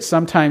lengths that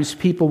sometimes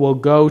people will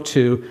go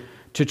to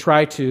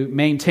try to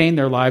maintain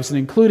their lives, and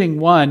including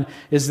one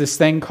is this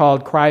thing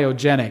called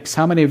cryogenics.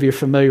 How many of you are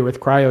familiar with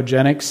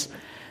cryogenics?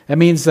 That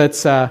means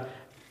that's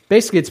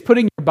basically it's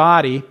putting your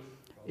body,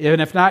 and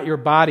if not your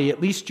body,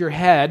 at least your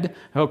head,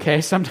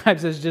 okay,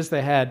 sometimes it's just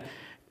the head,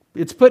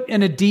 it's put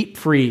in a deep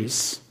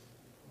freeze.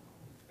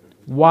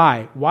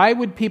 Why? Why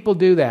would people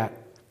do that?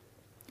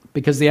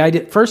 Because the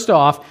idea, first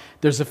off,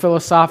 there's a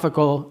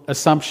philosophical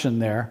assumption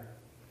there.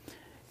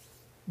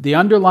 The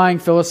underlying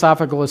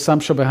philosophical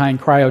assumption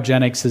behind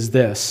cryogenics is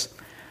this.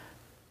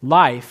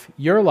 Life,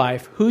 your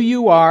life, who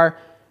you are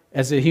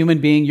as a human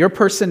being, your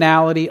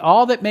personality,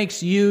 all that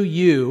makes you,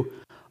 you,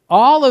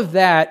 all of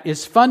that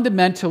is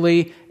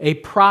fundamentally a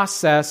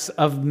process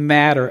of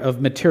matter, of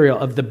material,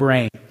 of the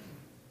brain.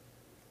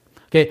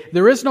 Okay,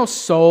 there is no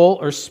soul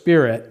or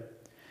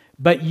spirit,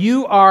 but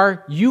you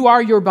are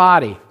your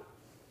body.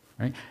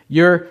 Right?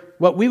 You're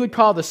what we would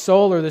call the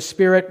soul or the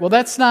spirit. Well,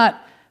 that's an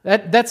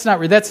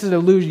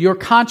illusion. Your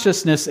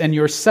consciousness and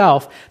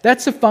yourself,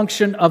 that's a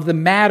function of the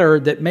matter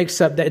that makes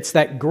up, it's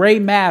that gray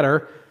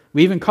matter.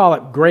 We even call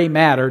it gray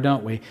matter,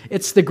 don't we?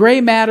 It's the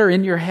gray matter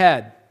in your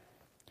head.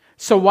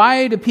 So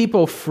why do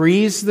people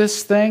freeze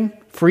this thing?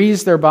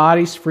 Freeze their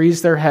bodies,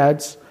 freeze their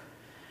heads?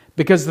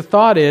 Because the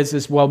thought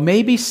is well,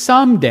 maybe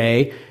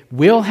someday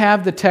we'll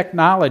have the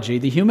technology,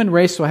 the human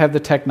race will have the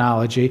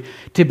technology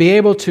to be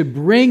able to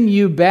bring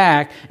you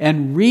back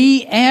and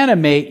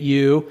reanimate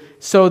you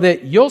so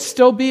that you'll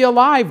still be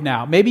alive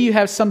now. Maybe you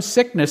have some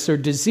sickness or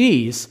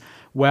disease.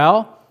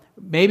 Well,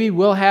 maybe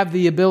we'll have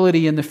the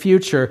ability in the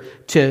future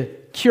to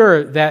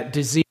cure that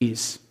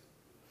disease.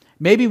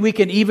 Maybe we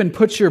can even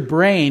put your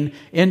brain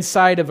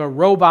inside of a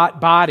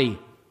robot body.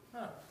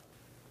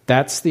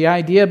 That's the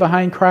idea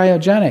behind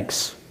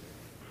cryogenics.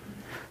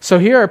 So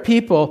here are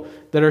people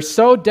that are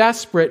so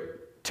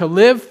desperate to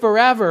live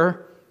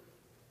forever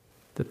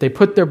that they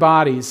put their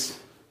bodies,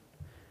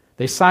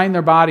 they sign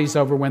their bodies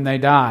over when they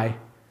die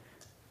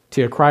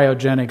to a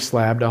cryogenics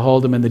lab to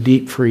hold them in the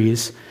deep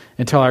freeze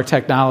until our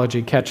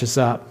technology catches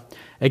up.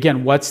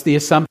 Again, what's the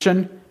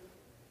assumption?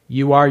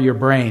 You are your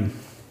brain.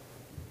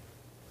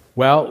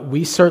 Well,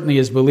 we certainly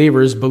as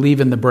believers believe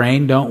in the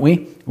brain, don't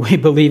we? We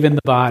believe in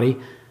the body,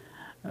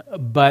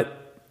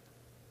 but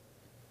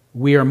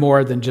we are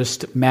more than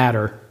just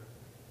matter,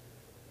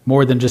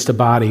 more than just a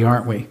body,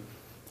 aren't we?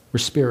 We're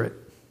spirit.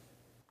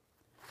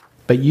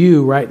 But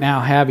you right now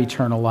have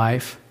eternal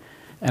life,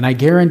 and I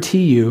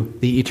guarantee you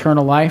the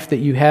eternal life that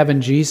you have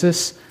in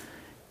Jesus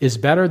is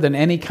better than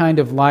any kind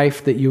of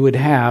life that you would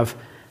have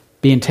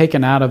being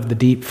taken out of the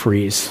deep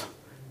freeze.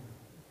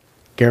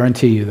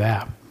 Guarantee you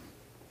that.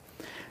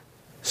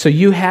 So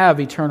you have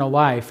eternal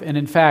life, and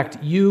in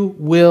fact, you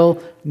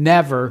will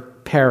never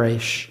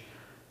perish.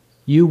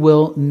 You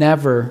will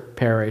never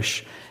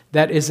perish.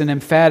 That is an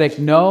emphatic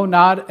no,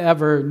 not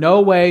ever,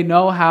 no way,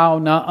 no how,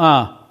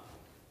 nuh-uh.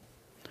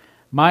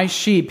 My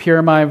sheep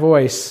hear my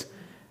voice.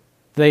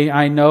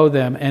 I know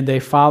them, and they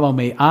follow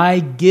me. I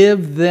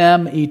give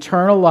them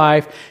eternal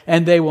life,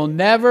 and they will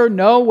never,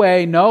 no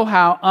way, no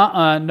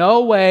how,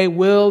 no way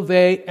will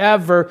they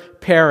ever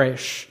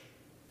perish.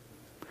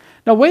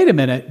 Now, wait a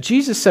minute.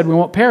 Jesus said we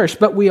won't perish,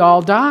 but we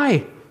all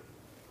die.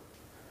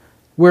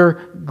 We're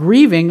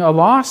grieving a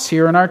loss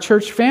here in our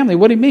church family.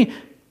 What do you mean?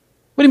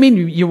 What do you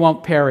mean you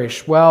won't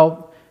perish?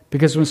 Well,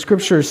 because when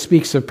Scripture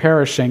speaks of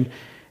perishing,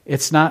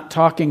 it's not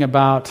talking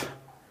about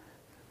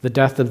the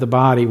death of the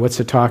body. What's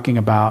it talking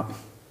about?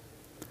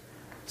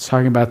 It's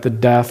talking about the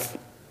death,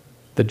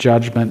 the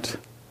judgment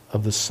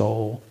of the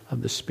soul,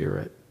 of the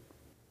spirit.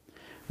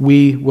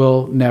 We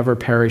will never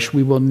perish.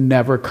 We will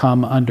never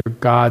come under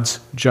God's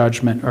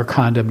judgment or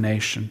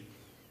condemnation.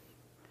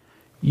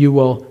 You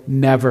will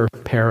never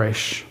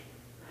perish.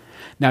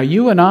 Now,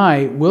 you and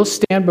I will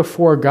stand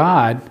before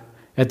God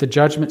at the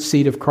judgment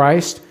seat of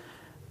Christ,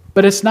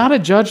 but it's not a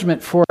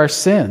judgment for our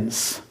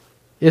sins,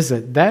 is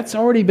it? That's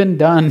already been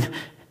done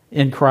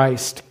in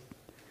Christ.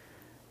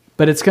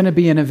 But it's going to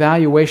be an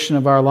evaluation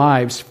of our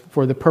lives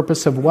for the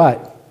purpose of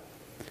what?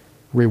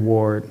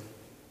 Reward.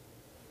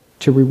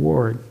 To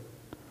reward.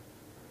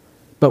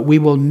 But we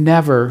will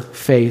never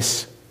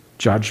face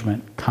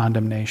judgment,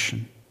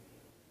 condemnation.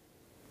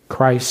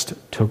 Christ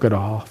took it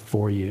all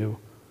for you,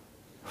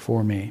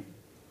 for me.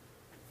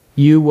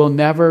 You will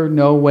never,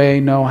 no way,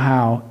 no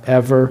how,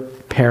 ever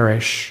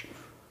perish.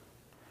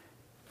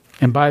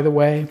 And by the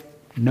way,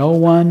 no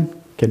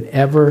one can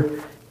ever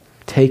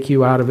take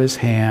you out of His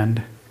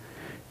hand.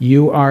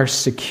 You are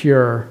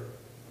secure.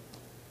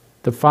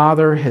 The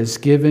Father has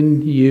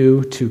given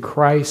you to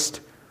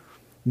Christ.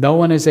 No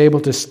one is able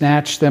to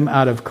snatch them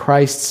out of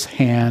Christ's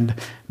hand.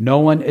 No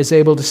one is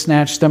able to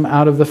snatch them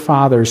out of the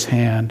Father's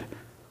hand.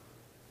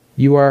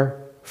 You are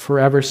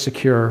forever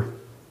secure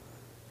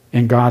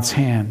in God's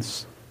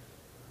hands.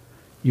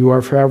 You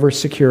are forever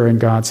secure in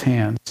God's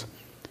hands.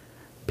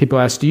 People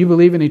ask, do you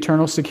believe in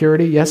eternal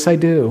security? Yes, I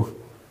do.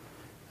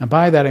 And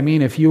by that I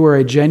mean if you are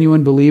a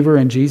genuine believer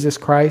in Jesus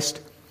Christ,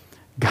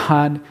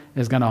 God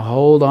is going to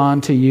hold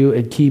on to you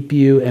and keep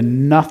you,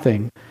 and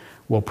nothing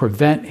will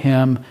prevent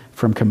Him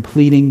from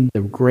completing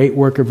the great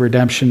work of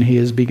redemption He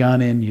has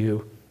begun in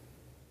you,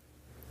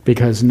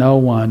 because no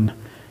one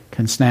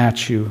can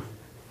snatch you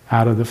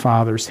out of the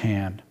Father's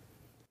hand.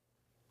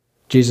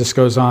 Jesus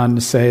goes on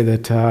to say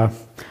that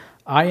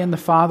I and the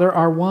Father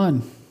are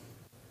one.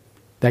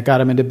 That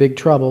got Him into big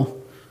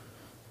trouble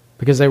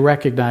because they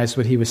recognized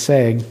what He was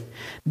saying.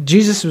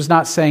 Jesus was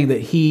not saying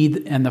that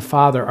He and the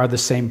Father are the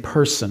same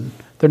person.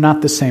 They're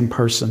not the same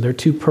person. They're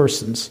two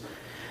persons.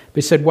 But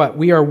He said, what?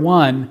 We are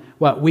one.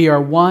 What? We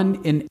are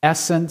one in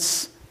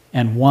essence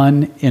and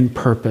one in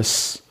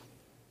purpose.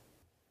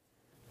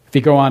 If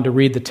you go on to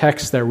read the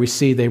text there, we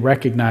see they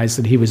recognize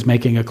that He was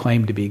making a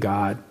claim to be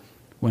God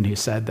when He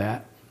said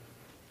that.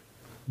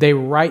 They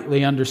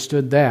rightly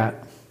understood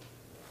that.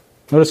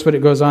 Notice what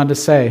it goes on to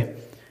say.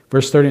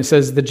 Verse 30, it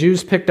says, the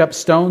Jews picked up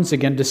stones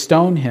again to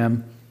stone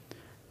Him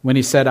when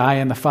He said, I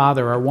and the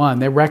Father are one.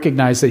 They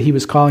recognized that He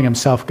was calling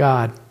Himself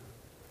God.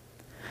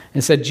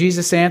 And said,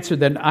 Jesus answered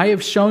them, I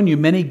have shown you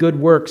many good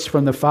works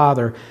from the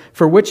Father.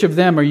 For which of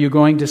them are you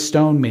going to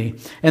stone me?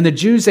 And the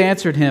Jews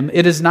answered Him,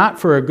 it is not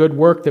for a good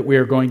work that we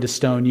are going to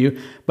stone you,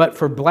 but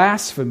for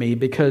blasphemy,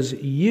 because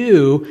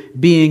you,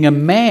 being a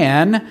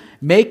man,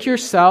 make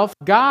yourself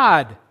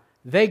God.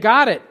 They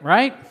got it,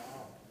 right?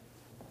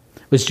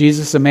 Was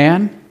Jesus a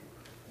man?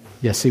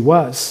 Yes, He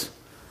was.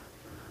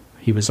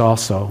 He was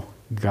also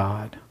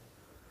God.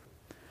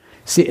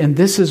 See, and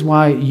this is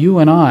why you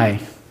and I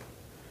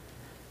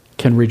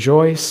can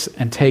rejoice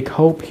and take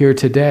hope here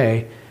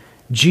today.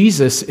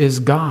 Jesus is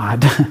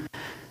God.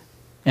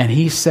 And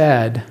He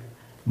said,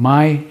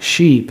 my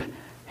sheep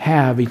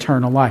have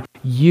eternal life.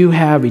 You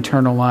have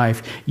eternal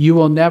life. You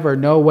will never,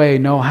 no way,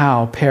 no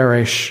how,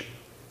 perish.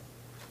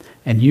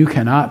 And you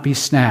cannot be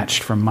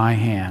snatched from my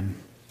hand.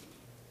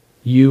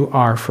 You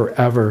are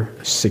forever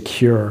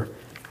secure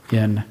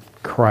in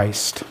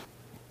Christ.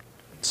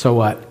 So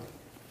what?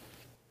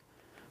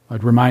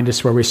 I'd remind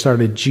us where we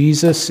started.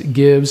 Jesus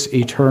gives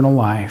eternal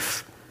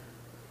life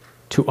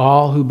to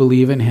all who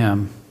believe in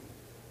Him,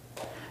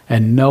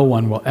 and no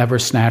one will ever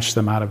snatch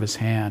them out of His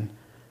hand.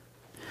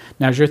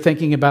 Now, as you're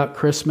thinking about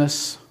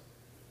Christmas,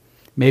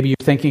 maybe you're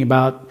thinking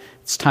about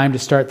it's time to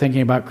start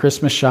thinking about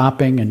Christmas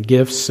shopping and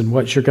gifts and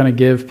what you're going to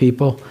give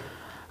people,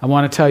 I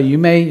want to tell you, you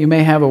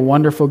may have a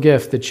wonderful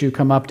gift that you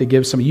come up to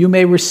give someone. You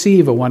may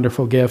receive a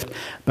wonderful gift,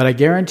 but I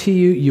guarantee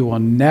you, you will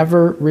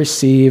never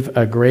receive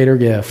a greater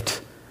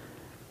gift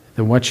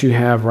than what you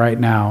have right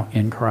now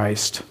in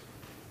Christ.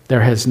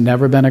 There has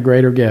never been a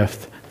greater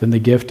gift than the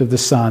gift of the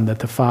Son that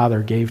the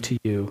Father gave to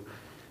you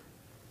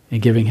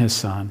in giving His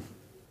Son.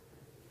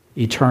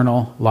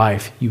 Eternal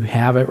life. You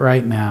have it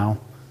right now,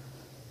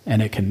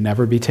 and it can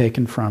never be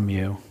taken from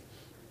you.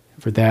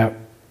 For that,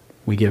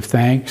 we give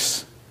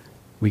thanks.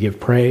 We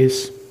give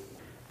praise.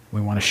 We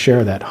want to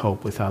share that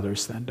hope with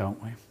others then,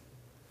 don't we?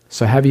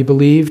 So have you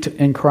believed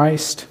in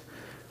Christ?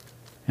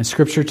 In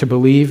Scripture, to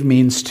believe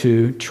means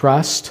to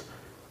trust,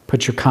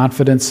 put your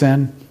confidence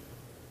in.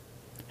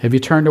 Have you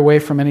turned away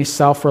from any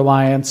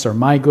self-reliance or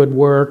my good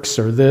works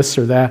or this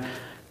or that?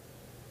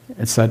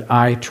 And said,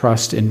 I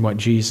trust in what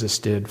Jesus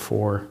did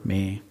for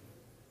me.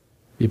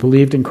 You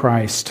believed in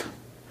Christ.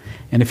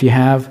 And if you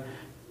have,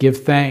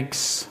 give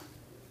thanks,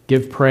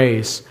 give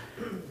praise,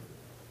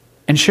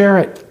 and share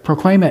it,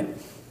 proclaim it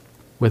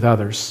with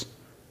others.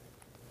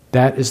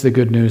 That is the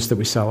good news that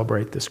we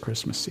celebrate this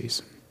Christmas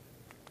season.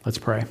 Let's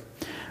pray.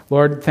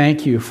 Lord,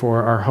 thank you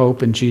for our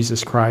hope in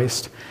Jesus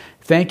Christ.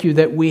 Thank you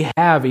that we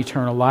have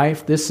eternal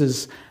life. This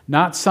is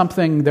not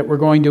something that we're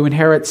going to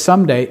inherit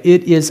someday.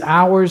 It is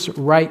ours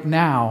right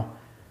now.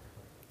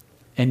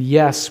 And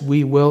yes,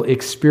 we will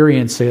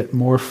experience it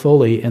more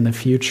fully in the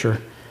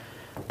future.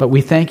 But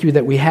we thank you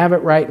that we have it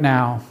right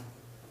now.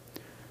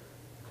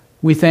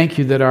 We thank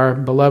you that our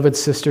beloved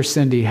sister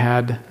Cindy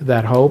had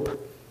that hope.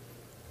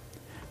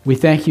 We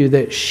thank you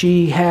that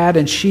she had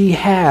and she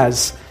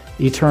has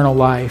eternal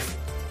life,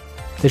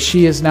 that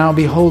she is now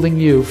beholding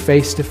you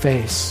face to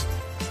face.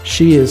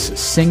 She is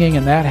singing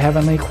in that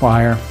heavenly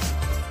choir,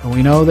 and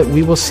we know that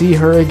we will see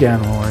her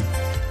again, Lord.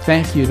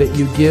 Thank you that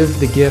you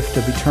give the gift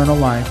of eternal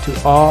life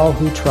to all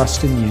who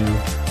trust in you,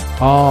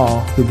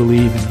 all who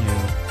believe in you.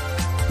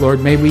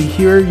 Lord, may we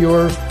hear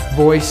your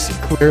voice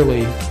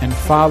clearly and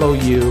follow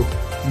you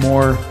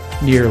more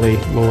nearly,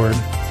 Lord.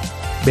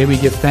 May we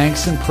give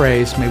thanks and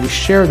praise. May we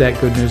share that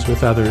good news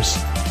with others.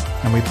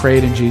 And we pray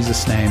it in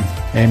Jesus' name.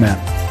 Amen.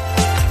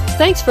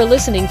 Thanks for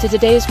listening to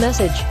today's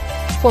message.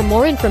 For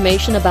more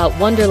information about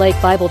Wonder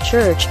Lake Bible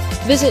Church,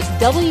 visit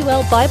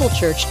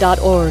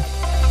WLBibleChurch.org.